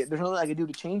 fuck it. There's nothing I can do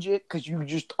to change it because you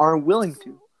just aren't willing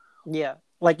to. Yeah,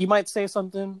 like you might say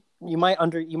something, you might,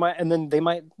 and then they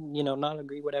might, you know, not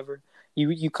agree, whatever.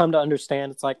 You come to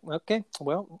understand. It's like, okay,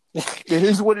 well, it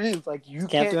is what it is. Like you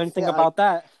can't do anything about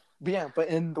that. But yeah, but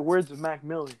in the words of Mac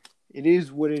Miller, it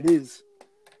is what it is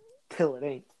till it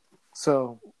ain't.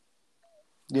 So,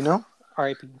 you know,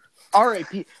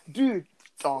 R.I.P. Dude.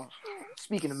 Oh,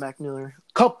 speaking of Mac Miller,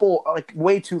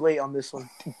 way too late on this one.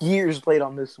 Years late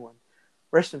on this one.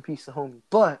 Rest in peace, the homie.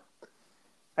 But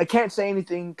I can't say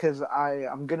anything because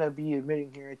I'm going to be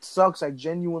admitting here. It sucks. I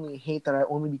genuinely hate that I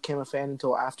only became a fan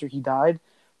until after he died.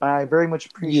 But I very much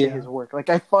appreciate his work. Like,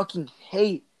 I fucking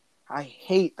hate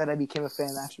that I became a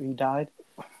fan after he died.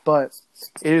 But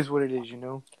it is what it is, you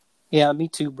know? Yeah, me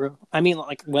too, bro. I mean,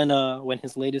 like, when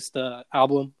his latest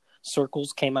album,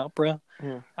 Circles, came out, bro,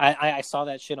 I saw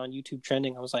that shit on YouTube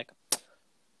trending. I was like,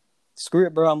 screw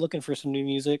it, bro. I'm looking for some new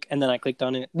music. And then I clicked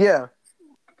on it. Yeah.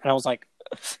 And I was like...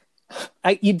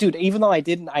 dude, even though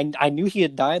I knew he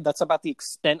had died. That's about the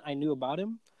extent I knew about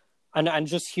him, and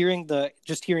just hearing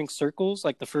Circles,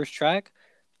 like the first track,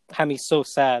 had me so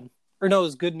sad. Or no, it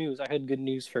was good news. I heard good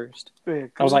news first. Yeah,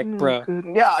 I was like, bro.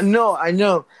 Yeah, no, I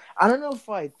know. I don't know if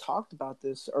I talked about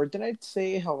this or did I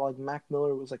say how like Mac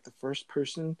Miller was like the first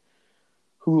person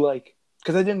who like,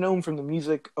 because I didn't know him from the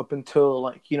music up until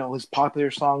like, you know, his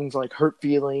popular songs like Hurt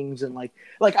Feelings and like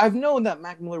I've known that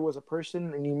Mac Miller was a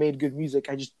person and he made good music.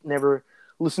 I just never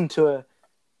listened to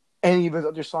any of his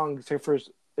other songs except for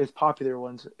his popular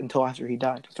ones until after he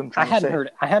died. That's what I'm trying to say.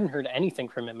 I hadn't heard anything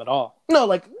from him at all. No,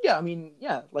 like yeah, I mean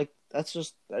yeah, like that's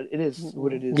just it is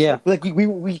what it is. Yeah, like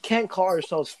we can't call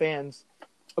ourselves fans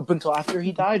up until after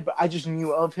he died, but I just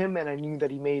knew of him and I knew that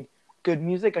he made good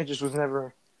music. I just was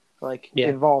never like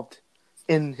involved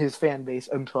in his fan base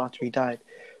until after he died.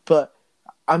 But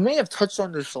I may have touched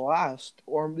on this last,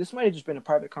 or this might have just been a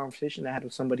private conversation I had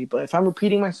with somebody, but if I'm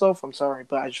repeating myself, I'm sorry,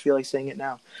 but I just feel like saying it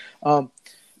now.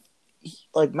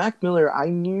 Like Mac Miller, I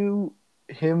knew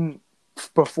him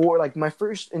before, like my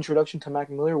first introduction to Mac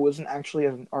Miller wasn't actually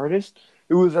as an artist.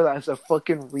 It was as a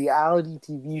fucking reality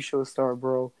TV show star,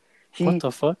 bro. What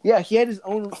the fuck? Yeah, he had his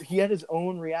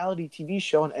own reality TV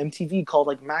show on MTV called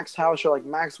like Mac's House or like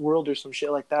Mac's World or some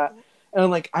shit like that. And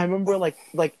like I remember like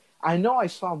I know I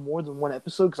saw more than one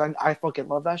episode because I fucking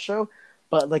love that show,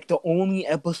 but like the only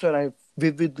episode I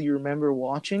vividly remember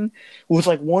watching was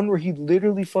like one where he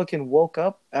literally fucking woke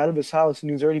up out of his house and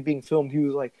he was already being filmed. He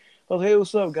was like, "Oh hey,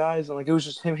 what's up, guys?" And like it was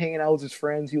just him hanging out with his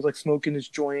friends. He was like smoking his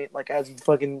joint like as he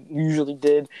fucking usually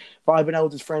did, vibing out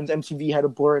with his friends. MTV had to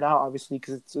blur it out obviously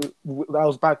because that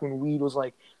was back when weed was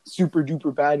like super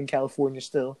duper bad in California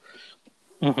still.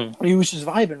 Mm-hmm. He was just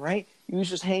vibing, right? He was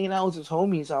just hanging out with his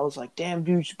homies. I was like, damn,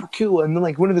 dude, super cool. And then,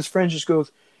 like, one of his friends just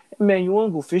goes, hey, man, you want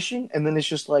to go fishing? And then it's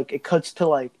just, like, it cuts to,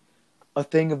 like, a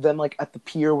thing of them, like, at the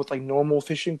pier with, like, normal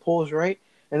fishing poles, right?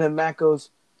 And then Matt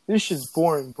goes, this shit's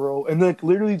boring, bro. And, like,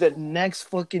 literally the next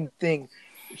fucking thing,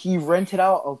 he rented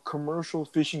out a commercial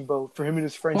fishing boat for him and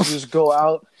his friends to just go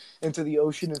out into the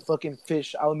ocean and fucking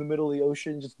fish out in the middle of the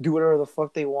ocean, just do whatever the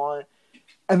fuck they want.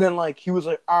 And then, like, he was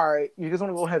like, all right, you guys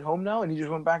want to go head home now? And he just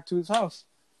went back to his house.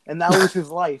 And that was his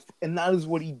life. And that is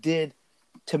what he did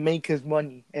to make his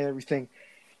money and everything.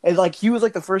 And, like, he was,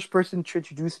 like, the first person to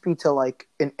introduce me to, like,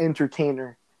 an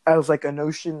entertainer as, like, a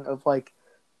notion of, like,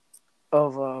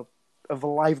 of a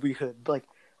livelihood.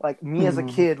 Like me as a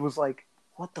kid was like,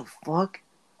 what the fuck?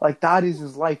 Like that is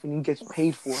his life, and he gets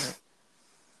paid for it.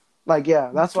 Like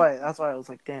yeah, that's why I was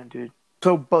like, damn, dude.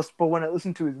 So, but when I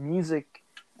listened to his music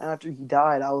after he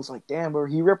died, I was like, damn, bro,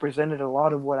 he represented a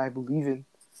lot of what I believe in,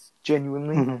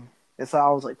 genuinely. Mm-hmm. And so I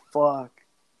was like, fuck.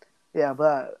 Yeah,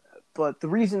 but the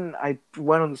reason I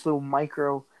went on this little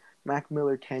micro Mac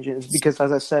Miller tangent is because,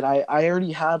 as I said, I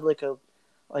already had like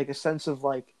a sense of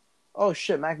like, oh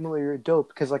shit, Mac Miller, you're dope.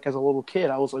 Because like as a little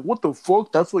kid, I was like, what the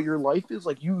fuck? That's what your life is?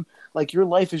 Like your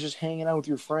life is just hanging out with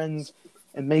your friends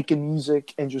and making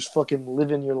music and just fucking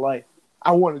living your life.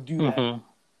 I want to do that. Mm-hmm.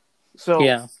 So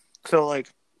Yeah.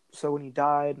 So when he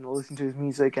died and I listened to his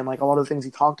music and like a lot of the things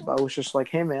he talked about was just like,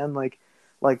 hey man, like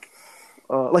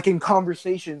in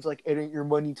conversations, like it ain't your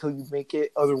money till you make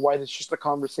it. Otherwise, it's just a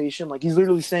conversation. Like he's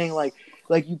literally saying, like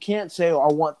you can't say, "Oh,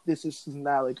 I want this, and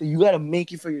that." Like you got to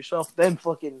make it for yourself. Then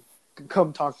fucking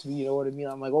come talk to me. You know what I mean?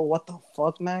 I'm like, oh, what the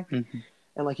fuck, Mac? Mm-hmm.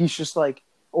 And like he's just like,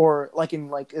 or like in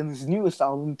his newest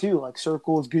album too, like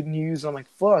Circles, Good News. I'm like,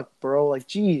 fuck, bro. Like,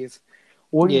 geez,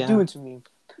 what are you doing to me?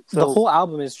 So the whole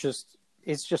album is just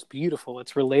beautiful.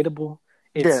 It's relatable.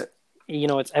 It's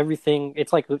it's everything.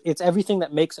 It's like it's everything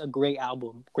that makes a great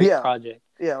album, great project.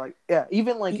 Yeah,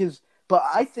 even like his. But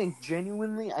I think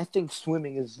genuinely, I think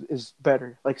Swimming is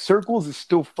better. Like Circles is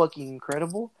still fucking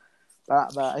incredible,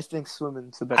 but I think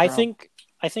Swimming's the better. I think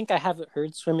I haven't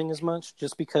heard Swimming as much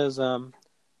just because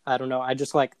I don't know. I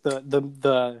just like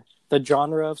the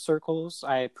genre of Circles.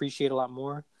 I appreciate a lot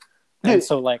more, and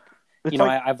so like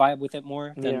I vibe with it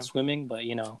more than Swimming. But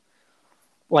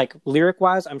like lyric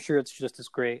wise, I'm sure it's just as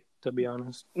great. To be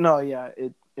honest. No, yeah,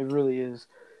 it really is.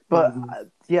 But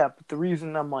but the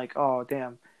reason I'm like, oh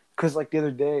damn, because like the other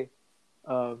day,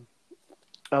 I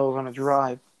was on a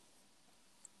drive,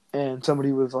 and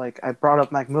somebody was like, I brought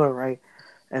up Mac Miller, right?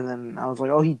 And then I was like,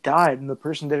 oh, he died, and the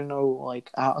person didn't know like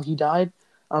how he died.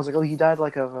 I was like, oh, he died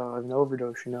like of an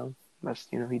overdose, That's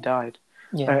he died.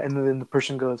 Yeah. And then the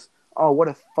person goes, oh, what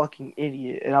a fucking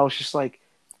idiot, and I was just like,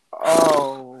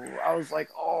 oh, I was like,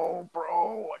 oh,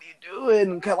 bro, what are you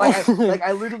doing? Like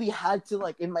I literally had to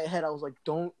like in my head, I was like,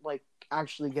 don't like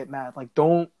actually get mad, like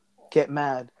don't get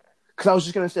mad, because I was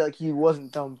just gonna say like he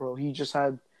wasn't dumb, bro. He just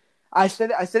had. I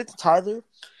said it to Tyler.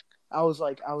 I was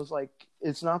like,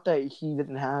 it's not that he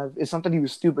didn't have. It's not that he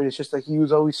was stupid. It's just that he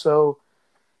was always so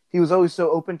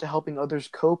open to helping others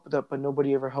cope, but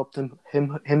nobody ever helped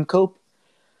him cope.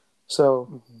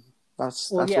 So.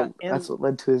 That's what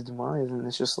led to his demise, and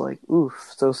it's just like,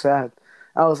 oof, so sad.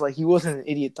 I was like, he wasn't an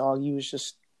idiot, dog. He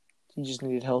just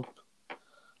needed help.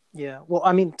 Yeah, well,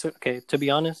 I mean, to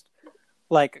be honest,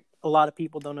 like a lot of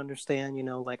people don't understand,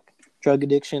 like drug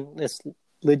addiction is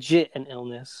legit an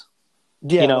illness.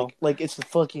 Yeah, like it's the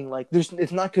fucking like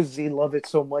it's not because they love it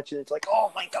so much, and it's like,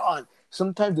 oh my god.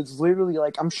 Sometimes it's literally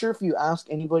like, I'm sure if you ask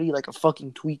anybody, like a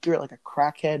fucking tweaker, like a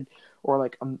crackhead, or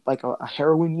like a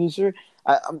heroin user,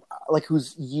 I'm like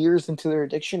who's years into their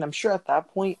addiction, I'm sure at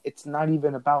that point it's not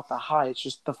even about the high. It's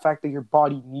just the fact that your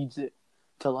body needs it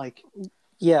to like.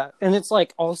 Yeah, and it's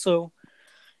like also,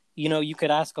 you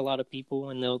could ask a lot of people,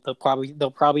 and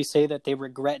they'll probably say that they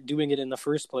regret doing it in the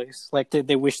first place. Like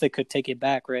they wish they could take it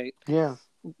back, right? Yeah.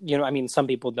 I mean, some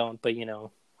people don't, but yeah.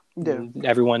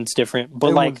 Everyone's different. But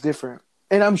everyone's different.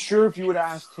 And I'm sure if you would have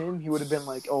asked him, he would have been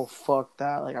like, "Oh fuck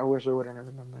that! Like I wish I would have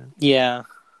never done that."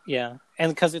 Yeah,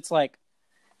 and because it's like,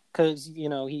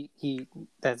 he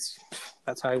that's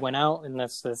how he went out, and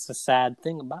that's a sad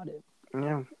thing about it.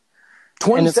 Yeah,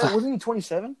 27 wasn't he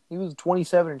 27? He was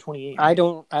 27 or 28. Right? I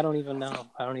don't even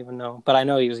know, but I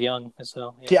know he was young.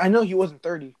 So yeah, I know he wasn't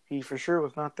 30. He for sure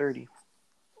was not 30.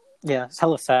 Yeah, it's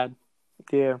hella sad.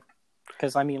 Yeah,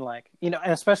 because I mean, like and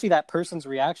especially that person's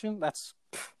reaction.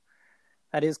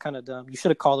 That is kind of dumb. You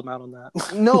should have called him out on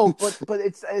that. No, but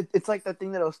it's like that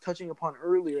thing that I was touching upon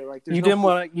earlier. Like you didn't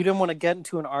want to get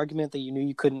into an argument that you knew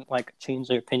you couldn't like change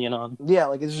their opinion on. Yeah,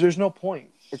 like there's no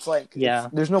point. It's like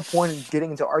there's no point in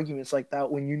getting into arguments like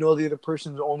that when you know the other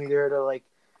person's only there to like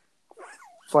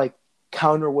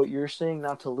counter what you're saying,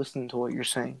 not to listen to what you're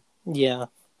saying. Yeah.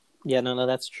 Yeah, no,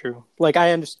 that's true. Like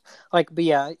I understand, but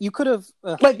yeah, you could have.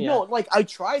 No, I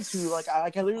tried to,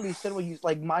 I literally said what you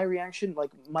my reaction,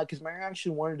 because my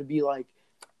reaction wanted to be like,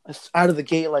 out of the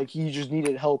gate, like he just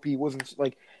needed help. He wasn't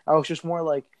I was just more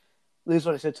like, this is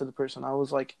what I said to the person. I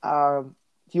was like,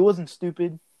 he wasn't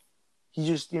stupid. He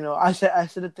just, I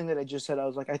said the thing that I just said. I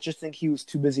was like, I just think he was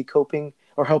too busy coping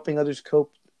or helping others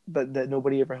cope, but that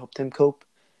nobody ever helped him cope.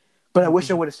 But I wish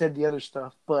I would have said the other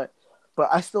stuff, but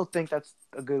I still think that's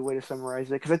a good way to summarize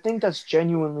it, because I think that's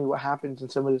genuinely what happens in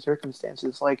some of the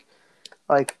circumstances.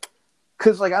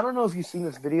 Because I don't know if you've seen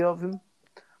this video of him.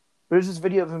 There's this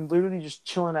video of him literally just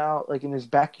chilling out in his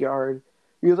backyard,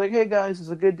 He was like, "Hey guys, it's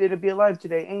a good day to be alive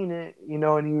today, ain't it?" You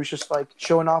know, and he was just like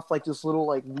showing off like this little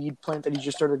like weed plant that he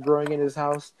just started growing in his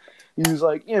house. He was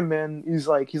like, "Yeah, man." He's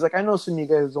like, "I know some of you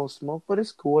guys don't smoke, but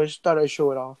it's cool. I just thought I'd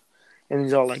show it off." And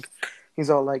he's like,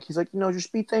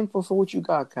 just be thankful for what you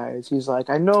got, guys. He's like,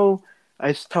 "I know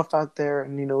it's tough out there,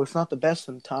 and it's not the best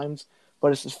sometimes,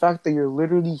 but it's the fact that you're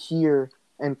literally here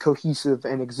and cohesive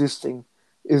and existing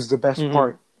is the best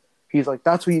part." He's like,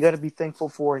 "That's what you got to be thankful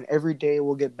for, and every day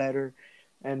will get better."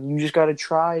 And you just got to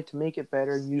try to make it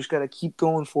better. And you just got to keep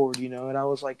going forward, And I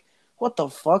was like, what the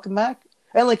fuck, Mac?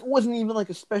 And, like, it wasn't even, like,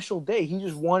 a special day. He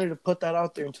just wanted to put that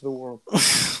out there into the world.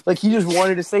 Like, he just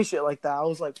wanted to say shit like that. I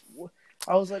was like,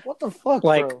 what the fuck,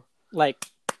 bro?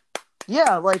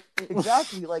 Yeah, like,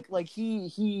 exactly. like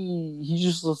he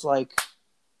just was like,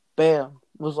 bam.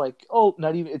 Was like, oh,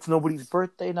 not even, it's nobody's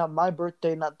birthday, not my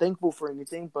birthday, not thankful for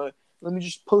anything, but let me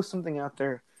just post something out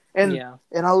there. And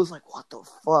I was like, what the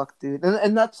fuck, dude?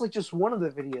 And that's like just one of the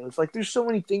videos. Like, there's so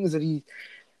many things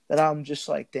that I'm just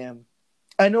like, damn.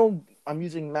 I know I'm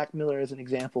using Mac Miller as an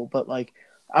example, but like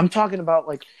I'm talking about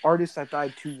like artists that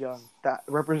died too young that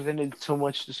represented so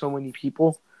much to so many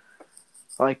people.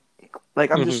 Like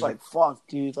I'm just like, fuck,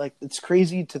 dude. Like, it's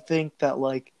crazy to think that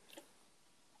like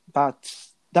that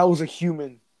was a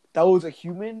human. That was a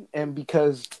human, and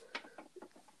because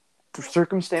the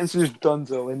circumstances,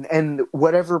 donezo, and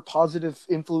whatever positive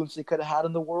influence they could have had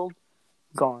in the world,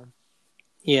 gone.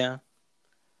 Yeah.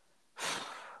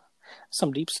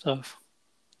 Some deep stuff.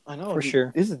 I know. For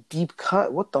sure. This is a deep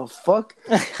cut. What the fuck?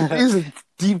 This is a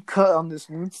deep cut on this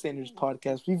Moon Standards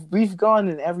podcast. We've gone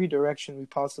in every direction we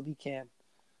possibly can.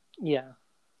 Yeah.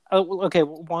 Oh, okay.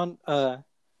 One, I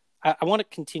want to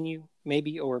continue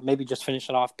maybe just finish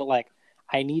it off, but like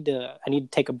I need to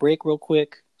take a break real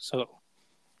quick. So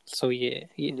yeah.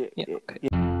 Okay.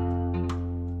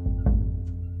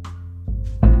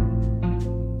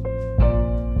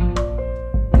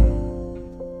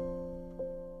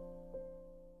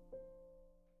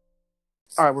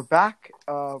 All right, we're back.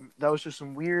 That was just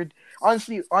some weird.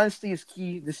 Honestly, is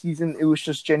key this season. It was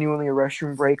just genuinely a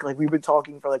restroom break. Like, we've been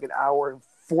talking for like an hour and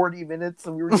 40 minutes,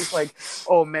 and we were just like,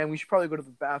 "Oh man, we should probably go to the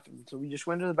bathroom." So we just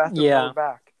went to the bathroom. Yeah. And we're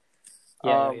back.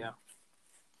 Yeah.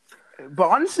 But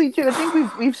honestly, dude, I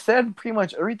think we've said pretty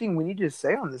much everything we needed to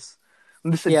say on this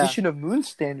edition of Moon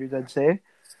Standards. I'd say.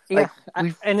 Yeah,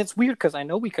 and it's weird because I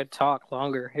know we could talk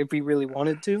longer if we really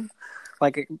wanted to.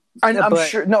 Like, I'm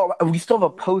sure. No, we still have a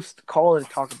post call to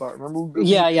talk about. Remember?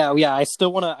 Yeah. I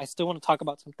still wanna talk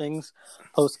about some things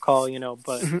post call,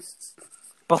 but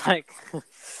like,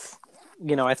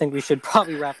 I think we should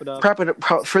probably wrap it up.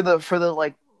 For the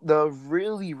like the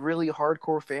really really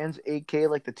hardcore fans, aka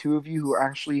like the two of you who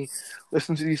actually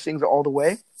listen to these things all the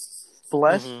way.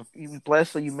 Blessed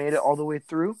that you made it all the way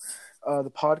through. The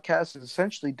podcast is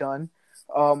essentially done.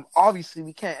 Obviously,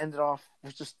 we can't end it off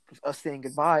with just us saying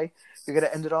goodbye. We're gonna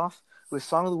end it off with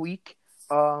Song of the Week.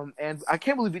 And I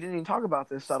can't believe we didn't even talk about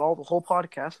this at all. The whole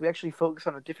podcast, we actually focused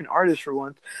on a different artist for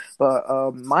once.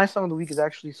 But my Song of the Week is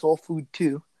actually Soul Food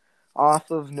 2,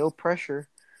 off of No Pressure,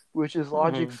 which is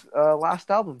Logic's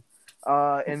last album.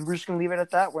 And we're just gonna leave it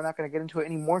at that. We're not gonna get into it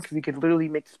anymore because we could literally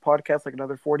make this podcast like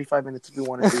another 45 minutes if we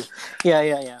wanted to.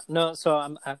 Yeah. No, so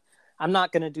I'm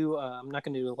not gonna do a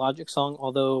Logic song,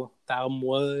 although the album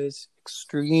was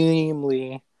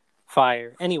extremely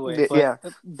fire. Anyway,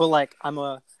 but like I'm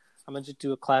gonna just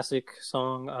do a classic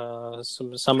song,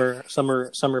 some summer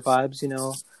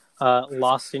vibes,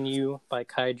 Lost in You by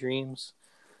Kai Dreams,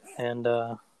 and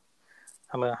I'm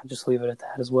gonna just leave it at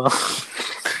that as well.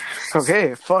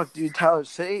 Okay, fuck, dude. Tyler,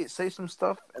 say some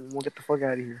stuff, and we'll get the fuck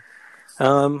out of here.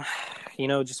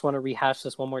 Just want to rehash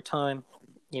this one more time.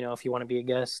 If you want to be a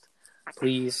guest,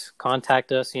 please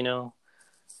contact us.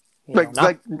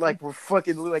 Like we're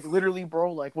fucking like literally,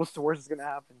 bro. Like, what's the worst that's gonna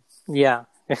happen? Yeah,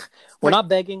 we're not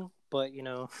begging, but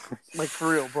like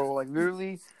for real, bro. Like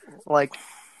literally, like,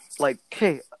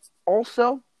 hey.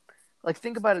 Also, like,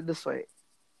 think about it this way: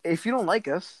 if you don't like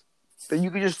us, then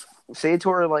you could just say it to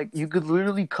her. Like, you could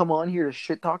literally come on here to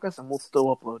shit talk us, and we'll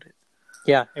still upload it.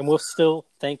 Yeah, and we'll still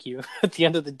thank you at the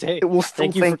end of the day.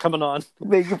 Thank you for coming on.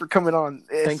 Thank you for coming on.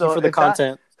 Thank you for the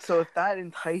content. So if that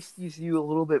entices you a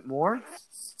little bit more,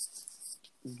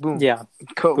 boom. Yeah.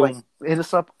 Boom. Like, hit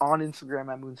us up on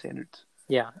Instagram at Moon Standards.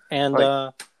 Yeah, and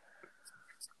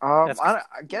I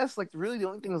guess like really the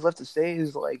only thing that's left to say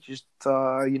is like just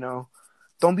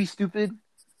don't be stupid,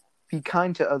 be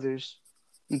kind to others,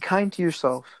 be kind to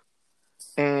yourself,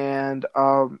 and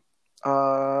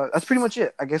that's pretty much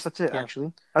it. I guess that's it. Yeah.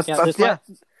 Actually,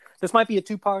 This might be a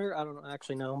two-parter. I don't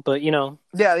actually know, but you know,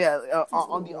 Yeah.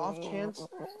 On the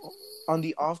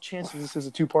off chance this is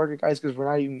a two-parter, guys, because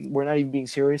we're not even being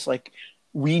serious. Like,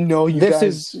 we know you this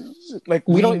guys. is Like,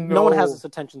 we we don't. know, No one has this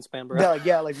attention span, bro.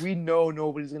 like we know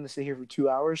nobody's gonna stay here for 2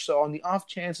 hours. So on the off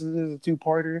chance this is a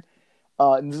two-parter,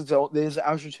 and this is an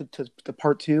outro to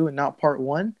part 2 and not part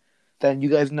 1, then you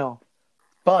guys know.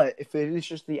 But if it is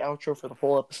just the outro for the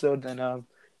whole episode, then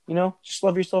just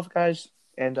love yourself, guys,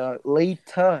 and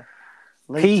later.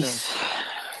 Peace.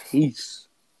 Peace.